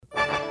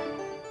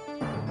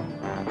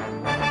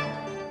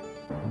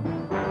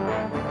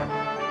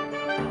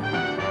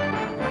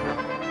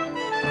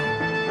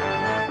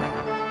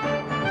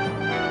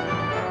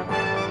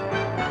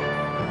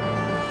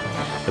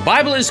The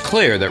Bible is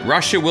clear that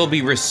Russia will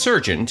be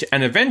resurgent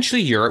and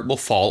eventually Europe will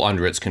fall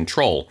under its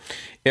control.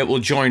 It will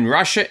join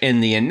Russia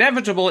in the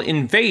inevitable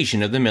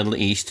invasion of the Middle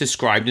East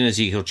described in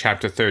Ezekiel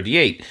chapter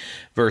 38,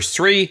 verse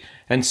 3,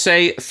 and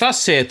say,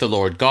 "Thus saith the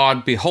Lord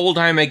God, Behold,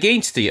 I am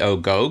against thee, O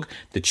Gog,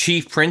 the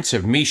chief prince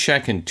of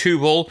Meshech and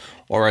Tubal,"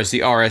 or as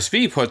the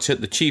RSV puts it,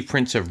 the chief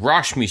prince of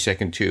Rosh, Meshech,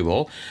 and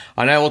Tubal,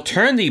 "and I will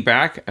turn thee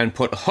back, and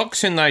put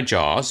hooks in thy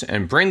jaws,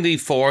 and bring thee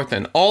forth,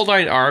 and all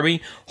thine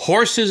army,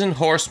 horses and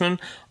horsemen,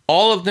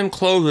 all of them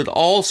clothed with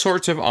all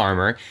sorts of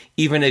armor,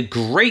 even a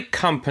great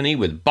company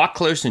with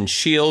bucklers and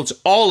shields,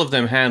 all of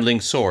them handling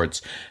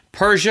swords,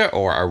 Persia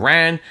or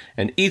Iran,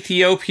 and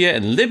Ethiopia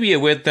and Libya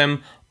with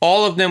them,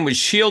 all of them with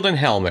shield and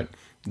helmet,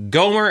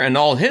 Gomer and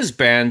all his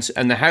bands,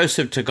 and the house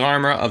of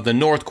Togarmah of the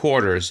north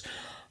quarters,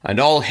 and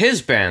all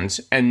his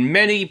bands, and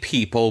many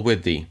people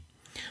with thee."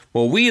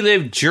 Well, we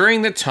live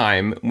during the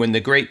time when the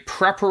great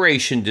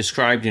preparation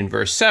described in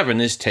verse 7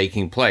 is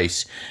taking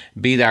place.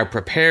 "Be thou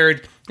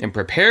prepared, and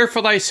prepare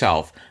for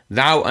thyself,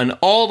 thou and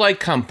all thy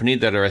company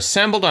that are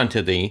assembled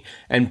unto thee,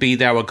 and be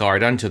thou a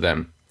guard unto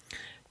them."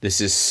 This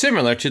is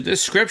similar to the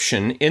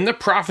description in the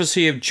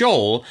prophecy of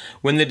Joel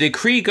when the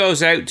decree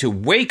goes out to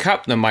wake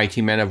up the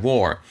mighty men of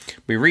war.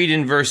 We read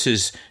in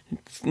verses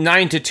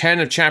 9 to 10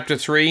 of chapter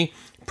 3,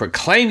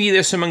 "Proclaim ye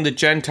this among the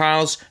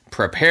Gentiles,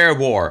 prepare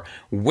war,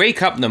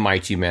 wake up the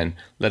mighty men,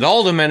 let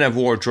all the men of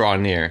war draw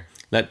near,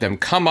 let them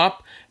come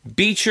up,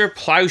 beat your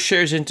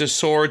plowshares into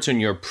swords and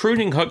your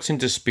pruning hooks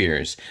into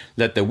spears,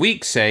 let the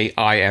weak say,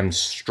 I am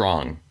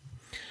strong."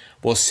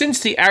 Well, since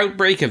the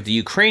outbreak of the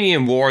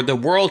Ukrainian war, the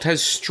world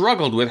has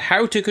struggled with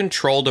how to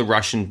control the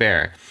Russian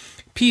bear.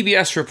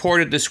 PBS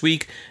reported this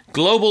week,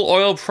 global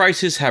oil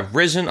prices have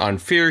risen on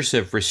fears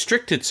of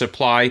restricted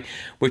supply,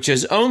 which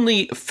has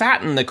only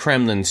fattened the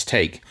Kremlin's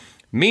take.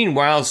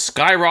 Meanwhile,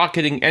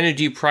 skyrocketing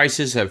energy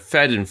prices have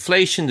fed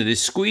inflation that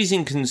is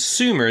squeezing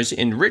consumers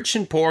in rich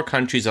and poor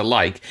countries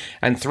alike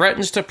and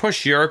threatens to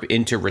push Europe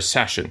into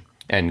recession.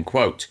 End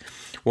quote.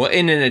 Well,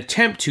 in an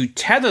attempt to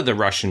tether the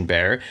Russian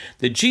bear,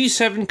 the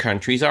G7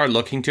 countries are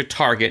looking to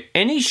target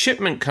any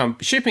shipping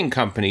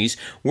companies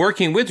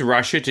working with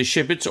Russia to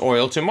ship its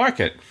oil to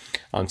market.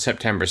 On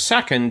September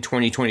 2nd,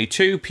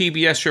 2022,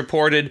 PBS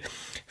reported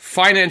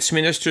finance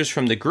ministers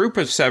from the Group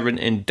of Seven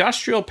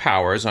industrial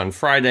powers on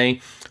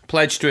Friday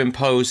pledged to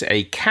impose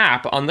a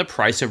cap on the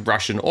price of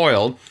Russian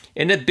oil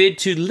in a bid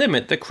to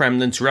limit the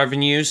Kremlin's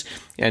revenues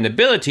and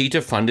ability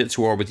to fund its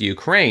war with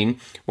Ukraine,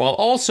 while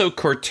also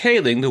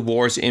curtailing the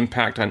war's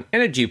impact on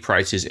energy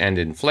prices and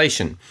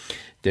inflation.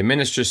 The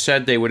ministers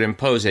said they would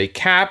impose a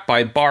cap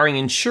by barring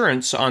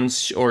insurance on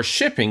or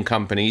shipping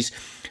companies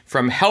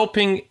from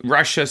helping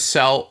Russia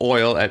sell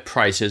oil at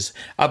prices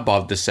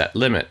above the set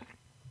limit.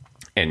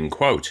 End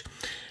quote.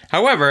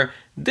 However,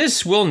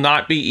 this will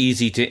not be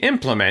easy to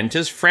implement,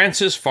 as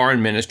France's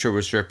foreign minister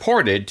was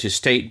reported to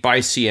state by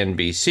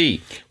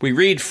CNBC. We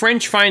read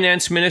French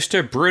Finance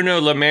Minister Bruno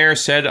Le Maire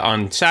said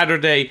on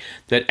Saturday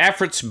that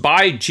efforts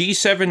by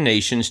G7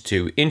 nations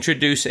to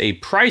introduce a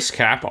price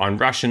cap on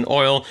Russian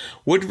oil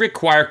would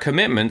require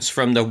commitments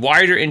from the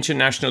wider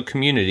international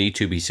community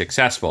to be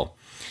successful.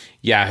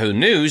 Yahoo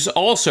News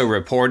also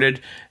reported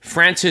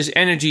France's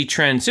energy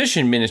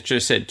transition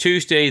minister said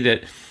Tuesday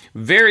that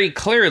very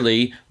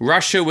clearly,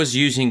 Russia was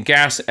using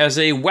gas as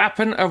a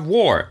weapon of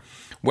war.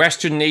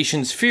 Western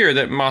nations fear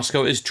that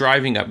Moscow is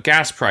driving up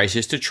gas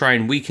prices to try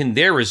and weaken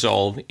their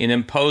resolve in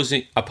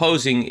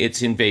opposing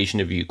its invasion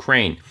of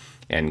Ukraine.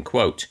 End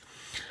quote.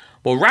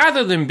 Well,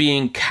 rather than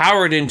being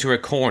cowered into a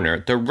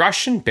corner, the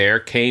Russian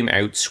bear came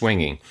out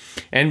swinging.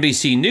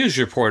 NBC News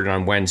reported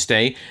on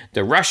Wednesday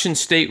the Russian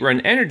state-run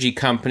energy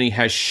company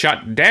has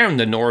shut down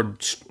the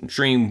Nord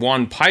Stream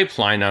 1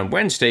 pipeline on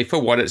Wednesday for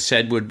what it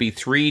said would be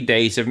 3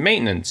 days of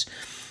maintenance.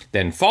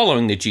 Then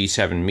following the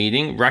G7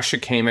 meeting, Russia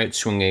came out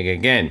swinging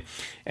again.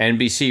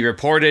 NBC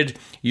reported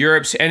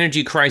Europe's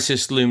energy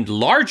crisis loomed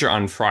larger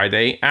on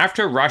Friday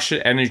after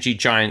Russian energy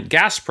giant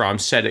Gazprom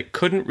said it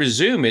couldn't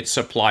resume its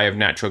supply of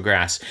natural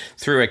gas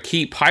through a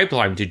key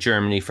pipeline to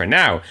Germany for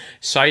now,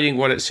 citing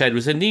what it said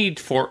was a need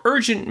for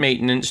urgent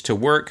maintenance to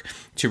work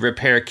to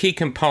repair key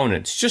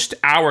components just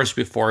hours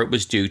before it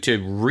was due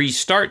to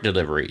restart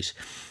deliveries.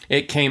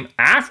 It came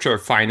after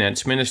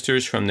finance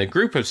ministers from the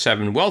Group of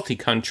Seven wealthy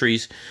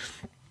countries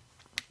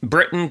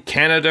Britain,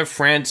 Canada,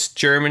 France,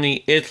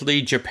 Germany,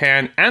 Italy,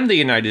 Japan, and the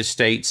United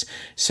States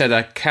said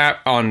a cap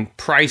on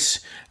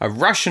price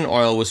of Russian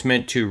oil was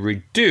meant to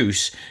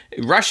reduce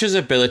Russia's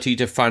ability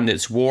to fund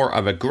its war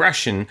of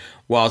aggression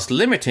whilst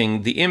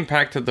limiting the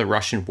impact of the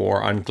Russian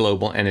war on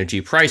global energy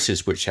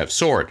prices, which have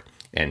soared.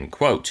 End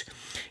quote.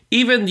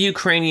 Even the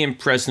Ukrainian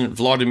President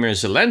Volodymyr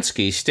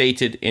Zelensky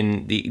stated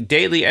in the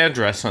daily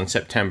address on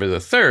September the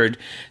 3rd,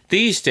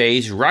 these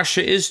days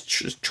Russia is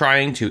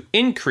trying to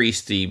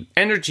increase the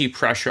energy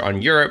pressure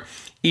on Europe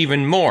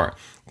even more.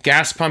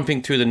 Gas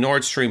pumping through the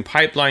Nord Stream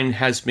pipeline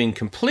has been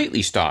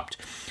completely stopped.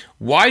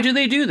 Why do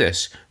they do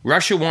this?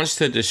 Russia wants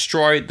to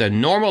destroy the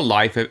normal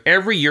life of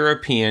every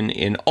European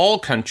in all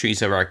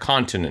countries of our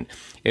continent.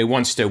 It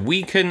wants to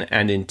weaken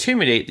and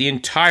intimidate the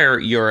entire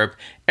Europe,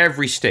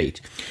 every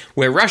state.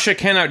 Where Russia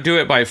cannot do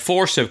it by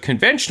force of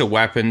conventional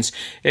weapons,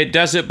 it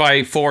does it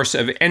by force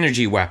of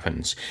energy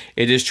weapons.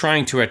 It is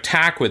trying to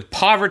attack with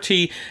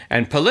poverty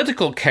and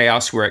political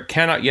chaos where it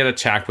cannot yet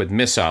attack with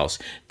missiles.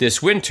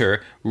 This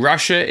winter,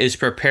 Russia is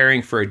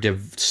preparing for a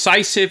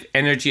decisive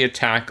energy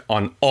attack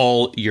on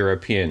all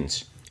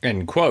Europeans."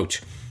 End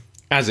quote.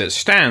 As it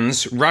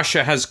stands,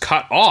 Russia has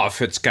cut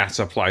off its gas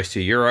supplies to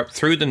Europe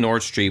through the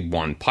Nord Stream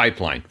 1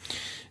 pipeline.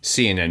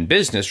 CNN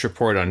Business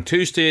reported on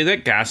Tuesday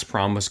that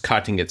Gazprom was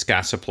cutting its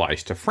gas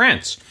supplies to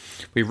France.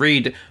 We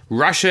read,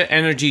 Russia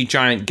energy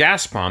giant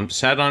Gazprom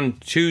said on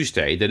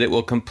Tuesday that it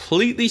will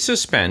completely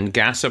suspend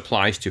gas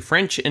supplies to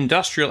French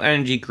industrial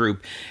energy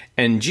group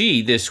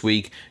ENGIE this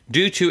week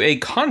due to a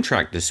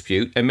contract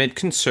dispute amid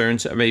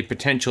concerns of a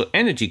potential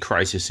energy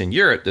crisis in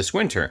Europe this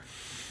winter.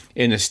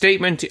 In a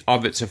statement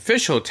of its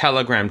official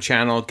Telegram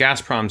channel,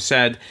 Gazprom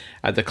said,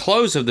 at the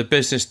close of the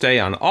business day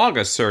on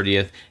August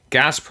 30th,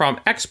 Gazprom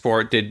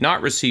Export did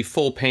not receive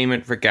full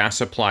payment for gas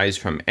supplies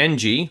from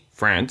ENGIE,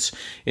 France,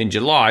 in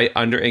July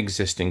under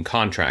existing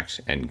contracts.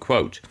 End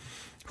quote.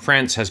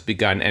 France has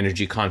begun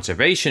energy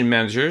conservation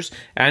measures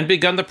and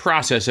begun the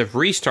process of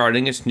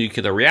restarting its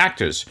nuclear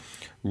reactors.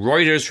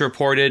 Reuters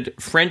reported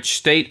French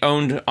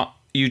state-owned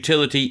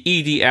utility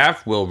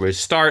EDF will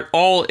restart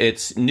all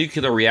its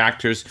nuclear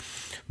reactors,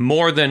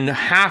 more than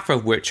half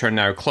of which are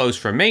now closed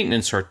for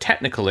maintenance or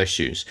technical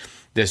issues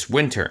this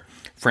winter,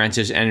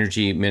 France's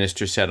energy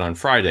minister said on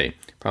Friday.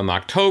 From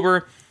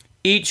October,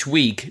 each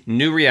week,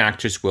 new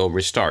reactors will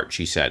restart,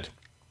 she said.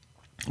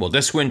 Well,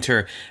 this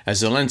winter,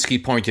 as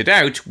Zelensky pointed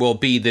out, will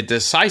be the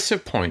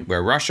decisive point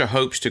where Russia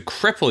hopes to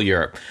cripple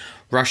Europe.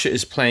 Russia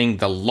is playing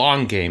the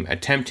long game,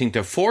 attempting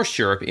to force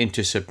Europe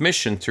into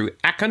submission through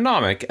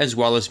economic as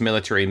well as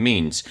military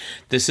means.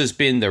 This has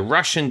been the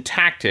Russian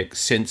tactic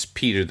since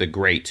Peter the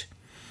Great.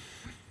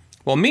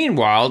 Well,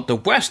 meanwhile, the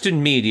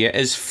Western media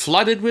is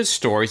flooded with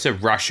stories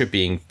of Russia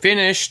being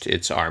finished,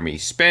 its army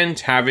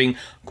spent, having,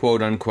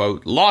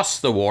 quote-unquote,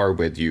 lost the war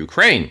with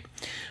Ukraine.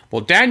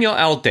 Well, Daniel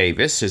L.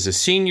 Davis is a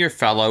senior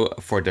fellow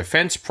for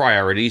defense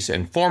priorities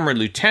and former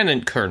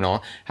lieutenant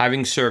colonel,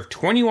 having served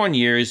 21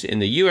 years in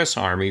the U.S.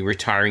 Army,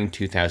 retiring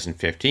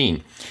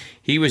 2015.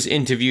 He was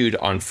interviewed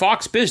on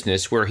Fox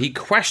Business where he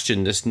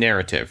questioned this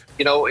narrative.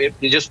 You know, it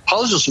just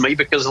puzzles me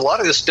because a lot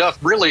of this stuff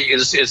really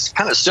is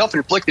kind of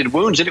self-inflicted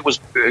wounds, and it was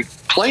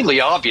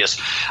plainly obvious.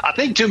 I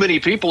think too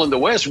many people in the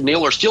West,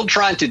 Neil, are still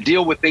trying to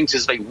deal with things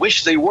as they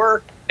wish they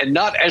were and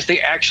not as they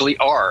actually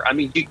are. I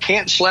mean, you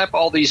can't slap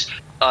all these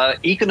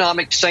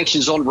economic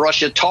sanctions on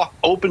Russia, talk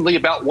openly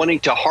about wanting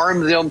to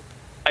harm them,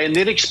 and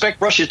then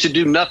expect Russia to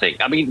do nothing.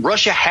 I mean,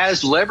 Russia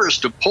has levers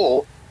to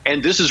pull.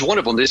 And this is one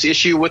of them. This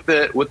issue with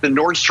the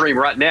Nord Stream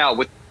right now,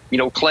 with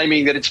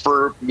claiming that it's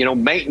for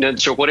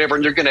maintenance or whatever,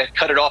 and they're going to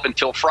cut it off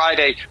until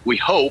Friday, we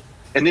hope,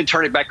 and then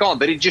turn it back on.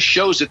 But it just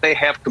shows that they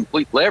have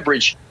complete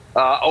leverage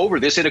over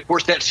this, and of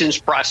course that sends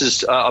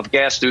prices of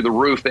gas through the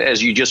roof,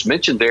 as you just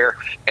mentioned there.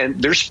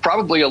 And there's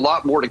probably a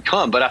lot more to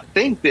come. But I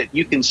think that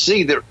you can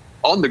see that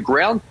on the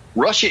ground,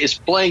 Russia is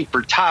playing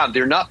for time.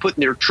 They're not putting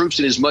their troops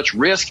in as much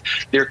risk.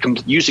 They're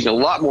using a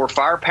lot more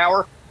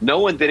firepower,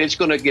 knowing that it's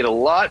going to get a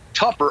lot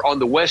tougher on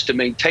the West to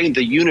maintain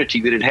the unity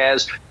that it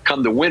has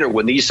come the winter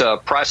when these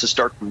prices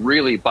start to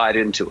really bite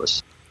into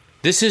us.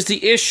 This is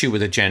the issue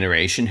with a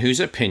generation whose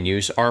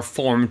opinions are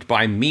formed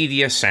by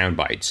media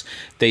soundbites.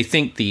 They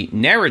think the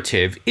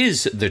narrative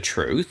is the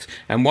truth,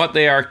 and what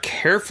they are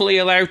carefully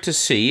allowed to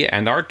see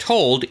and are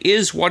told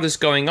is what is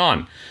going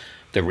on.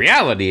 The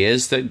reality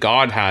is that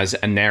God has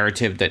a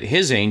narrative that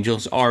his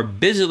angels are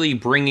busily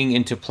bringing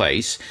into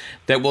place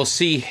that will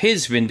see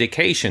his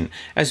vindication.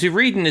 As we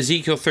read in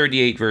Ezekiel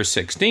 38 verse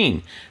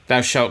 16, "Thou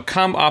shalt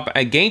come up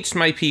against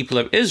my people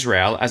of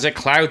Israel as a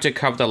cloud to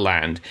cover the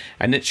land,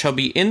 and it shall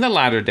be in the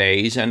latter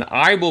days, and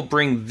I will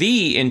bring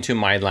thee into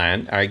my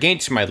land,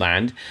 against my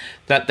land,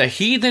 that the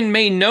heathen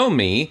may know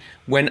me,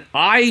 when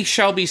I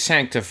shall be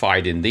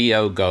sanctified in thee,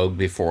 O Gog,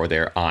 before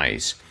their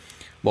eyes."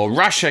 Well,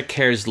 Russia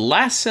cares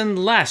less and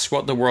less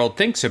what the world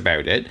thinks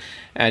about it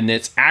and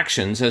its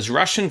actions, as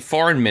Russian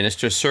Foreign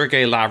Minister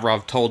Sergei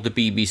Lavrov told the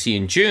BBC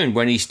in June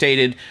when he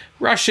stated,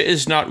 "Russia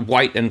is not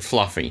white and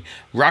fluffy.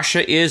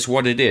 Russia is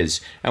what it is,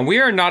 and we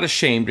are not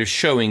ashamed of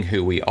showing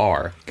who we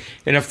are."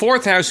 In a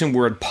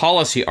 4,000-word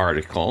policy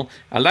article,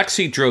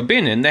 Alexei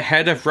Drobinin, the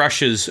head of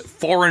Russia's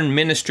Foreign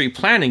Ministry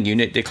Planning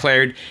Unit,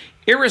 declared,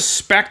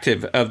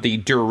 "Irrespective of the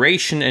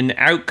duration and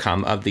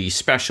outcome of the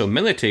special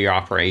military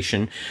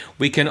operation,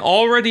 we can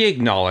already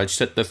acknowledge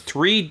that the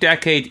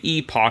 3-decade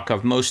epoch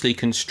of mostly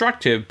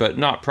constructive but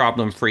not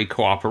problem-free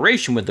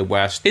cooperation with the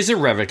West is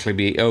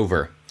irrevocably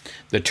over.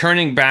 The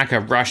turning back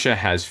of Russia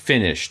has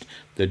finished.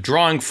 The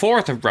drawing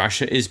forth of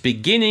Russia is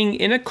beginning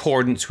in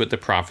accordance with the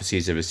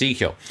prophecies of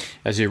Ezekiel.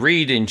 As we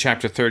read in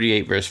chapter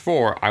 38, verse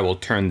 4, "I will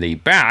turn thee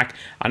back,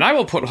 and I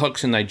will put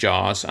hooks in thy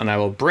jaws, and I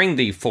will bring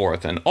thee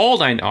forth, and all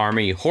thine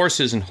army,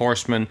 horses and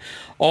horsemen,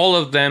 all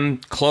of them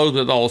clothed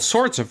with all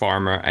sorts of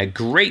armor, a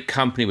great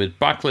company with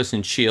bucklers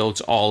and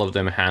shields, all of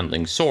them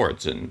handling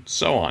swords," and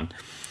so on.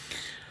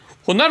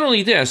 Well, not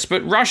only this,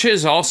 but Russia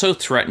is also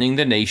threatening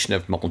the nation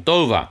of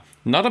Moldova,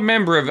 not a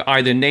member of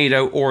either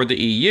NATO or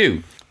the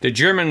EU. The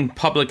German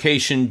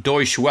publication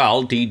Deutsche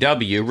Welle,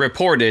 DW,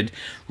 reported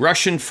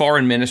Russian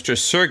Foreign Minister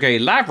Sergei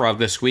Lavrov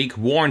this week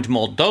warned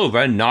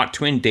Moldova not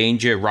to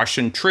endanger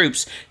Russian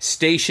troops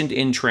stationed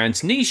in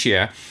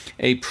Transnistria,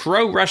 a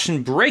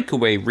pro-Russian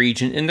breakaway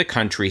region in the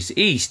country's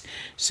east,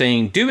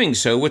 saying doing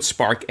so would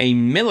spark a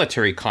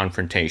military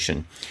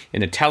confrontation.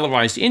 In a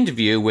televised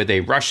interview with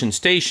a Russian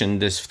station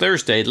this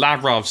Thursday,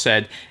 Lavrov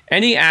said,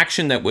 "Any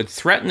action that would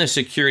threaten the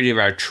security of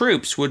our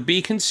troops would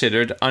be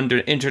considered under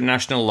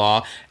international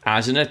law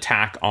as an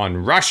attack on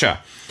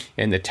Russia."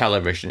 In the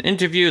television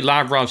interview,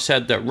 Lavrov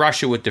said that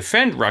Russia would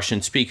defend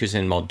Russian speakers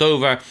in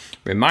Moldova,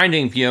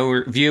 reminding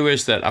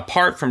viewers that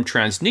apart from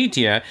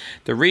Transnistria,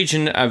 the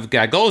region of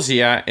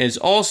Gagauzia is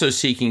also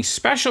seeking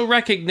special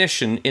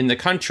recognition in the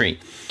country.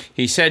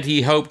 He said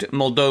he hoped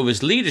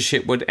Moldova's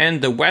leadership would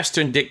end the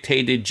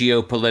Western-dictated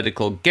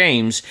geopolitical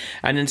games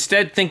and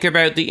instead think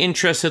about the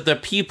interests of the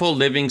people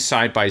living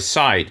side by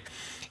side.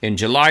 In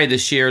July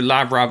this year,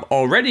 Lavrov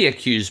already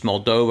accused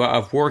Moldova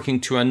of working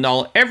to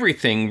annul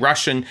everything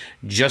Russian,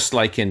 just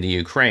like in the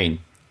Ukraine.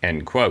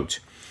 End quote.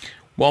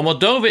 While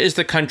Moldova is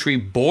the country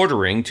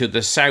bordering to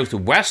the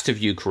southwest of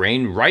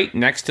Ukraine, right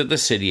next to the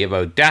city of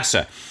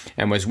Odessa,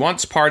 and was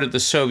once part of the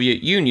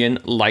Soviet Union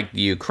like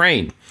the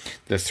Ukraine.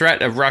 The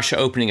threat of Russia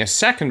opening a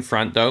second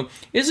front, though,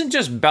 isn't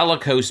just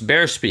bellicose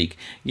bearspeak.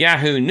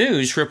 Yahoo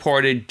News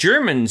reported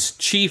Germany's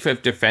Chief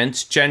of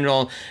Defense,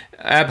 General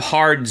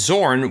Eberhard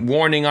Zorn,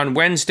 warning on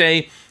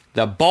Wednesday,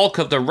 the bulk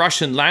of the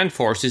Russian land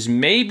forces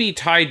may be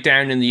tied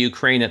down in the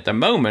Ukraine at the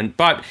moment,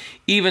 but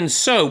even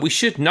so, we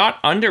should not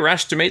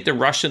underestimate the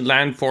Russian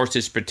land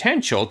forces'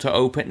 potential to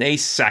open a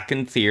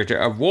second theater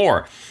of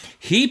war.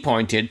 He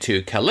pointed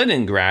to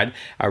Kaliningrad,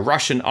 a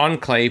Russian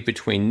enclave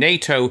between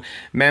NATO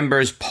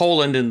members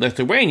Poland and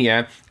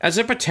Lithuania, as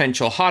a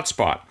potential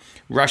hotspot.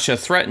 Russia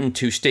threatened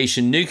to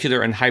station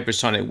nuclear and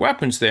hypersonic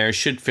weapons there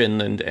should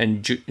Finland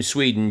and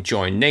Sweden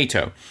join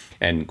NATO.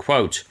 End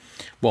quote.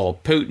 Well,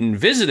 Putin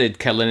visited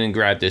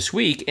Kaliningrad this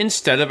week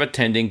instead of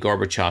attending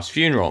Gorbachev's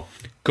funeral.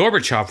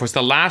 Gorbachev was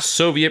the last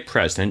Soviet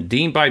president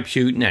deemed by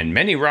Putin and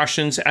many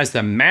Russians as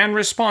the man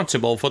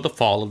responsible for the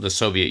fall of the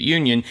Soviet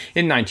Union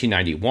in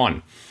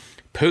 1991.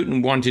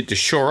 Putin wanted to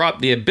shore up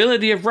the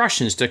ability of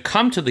Russians to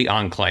come to the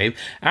enclave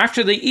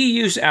after the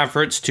EU's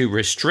efforts to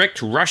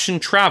restrict Russian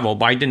travel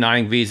by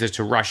denying visas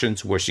to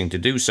Russians wishing to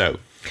do so.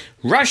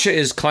 Russia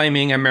is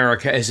claiming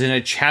America is in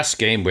a chess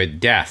game with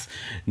death.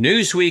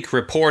 Newsweek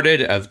reported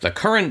of the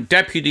current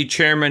deputy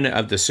chairman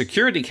of the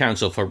Security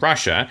Council for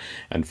Russia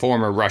and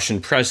former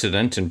Russian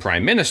president and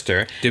prime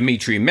minister,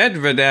 Dmitry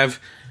Medvedev.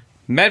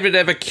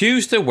 Medvedev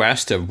accused the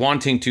West of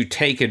wanting to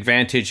take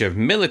advantage of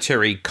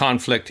military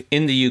conflict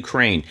in the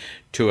Ukraine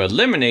to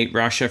eliminate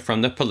Russia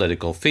from the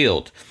political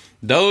field.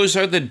 Those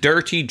are the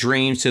dirty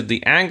dreams of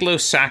the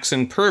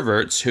Anglo-Saxon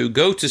perverts who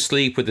go to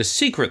sleep with a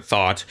secret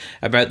thought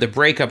about the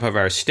breakup of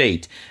our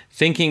state,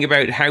 thinking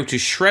about how to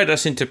shred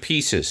us into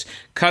pieces,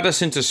 cut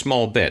us into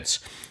small bits.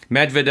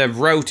 Medvedev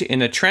wrote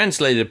in a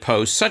translated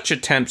post, such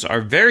attempts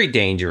are very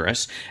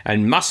dangerous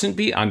and mustn't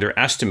be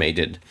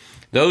underestimated.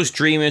 Those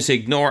dreamers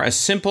ignore a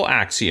simple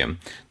axiom.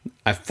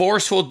 A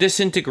forceful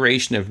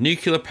disintegration of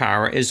nuclear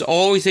power is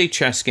always a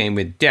chess game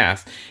with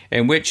death,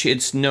 in which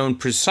it's known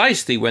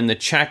precisely when the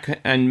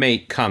check and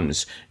mate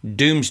comes,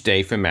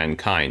 doomsday for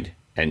mankind.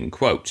 End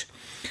quote.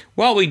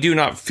 While we do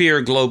not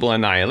fear global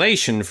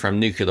annihilation from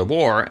nuclear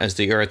war, as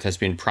the earth has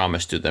been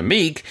promised to the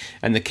meek,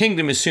 and the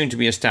kingdom is soon to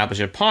be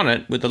established upon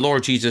it, with the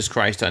Lord Jesus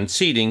Christ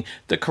unseating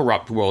the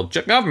corrupt world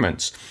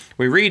governments.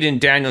 We read in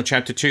Daniel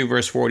chapter 2,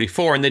 verse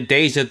 44, "In the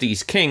days of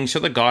these kings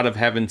shall the God of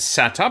heaven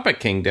set up a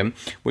kingdom,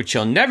 which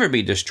shall never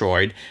be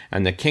destroyed,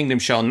 and the kingdom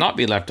shall not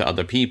be left to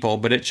other people,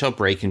 but it shall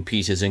break in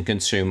pieces and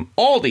consume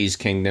all these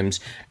kingdoms,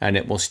 and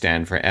it will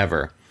stand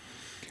forever."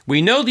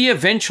 We know the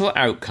eventual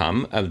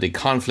outcome of the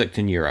conflict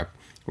in Europe.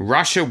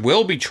 Russia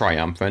will be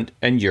triumphant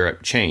and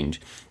Europe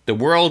change. The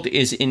world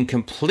is in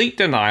complete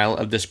denial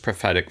of this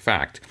prophetic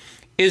fact.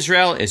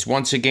 Israel is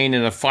once again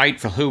in a fight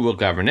for who will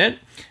govern it.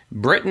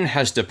 Britain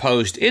has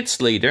deposed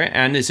its leader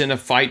and is in a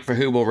fight for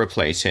who will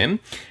replace him.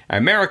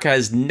 America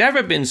has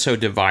never been so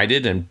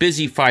divided and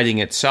busy fighting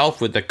itself,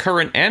 with the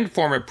current and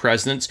former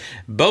presidents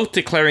both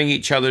declaring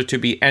each other to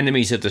be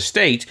enemies of the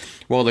state,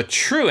 while the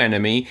true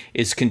enemy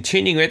is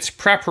continuing its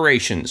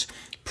preparations.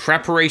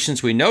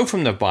 Preparations we know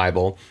from the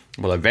Bible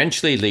will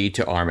eventually lead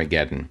to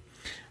Armageddon.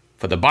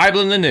 For the Bible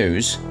in the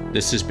News,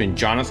 this has been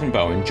Jonathan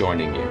Bowen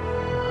joining you.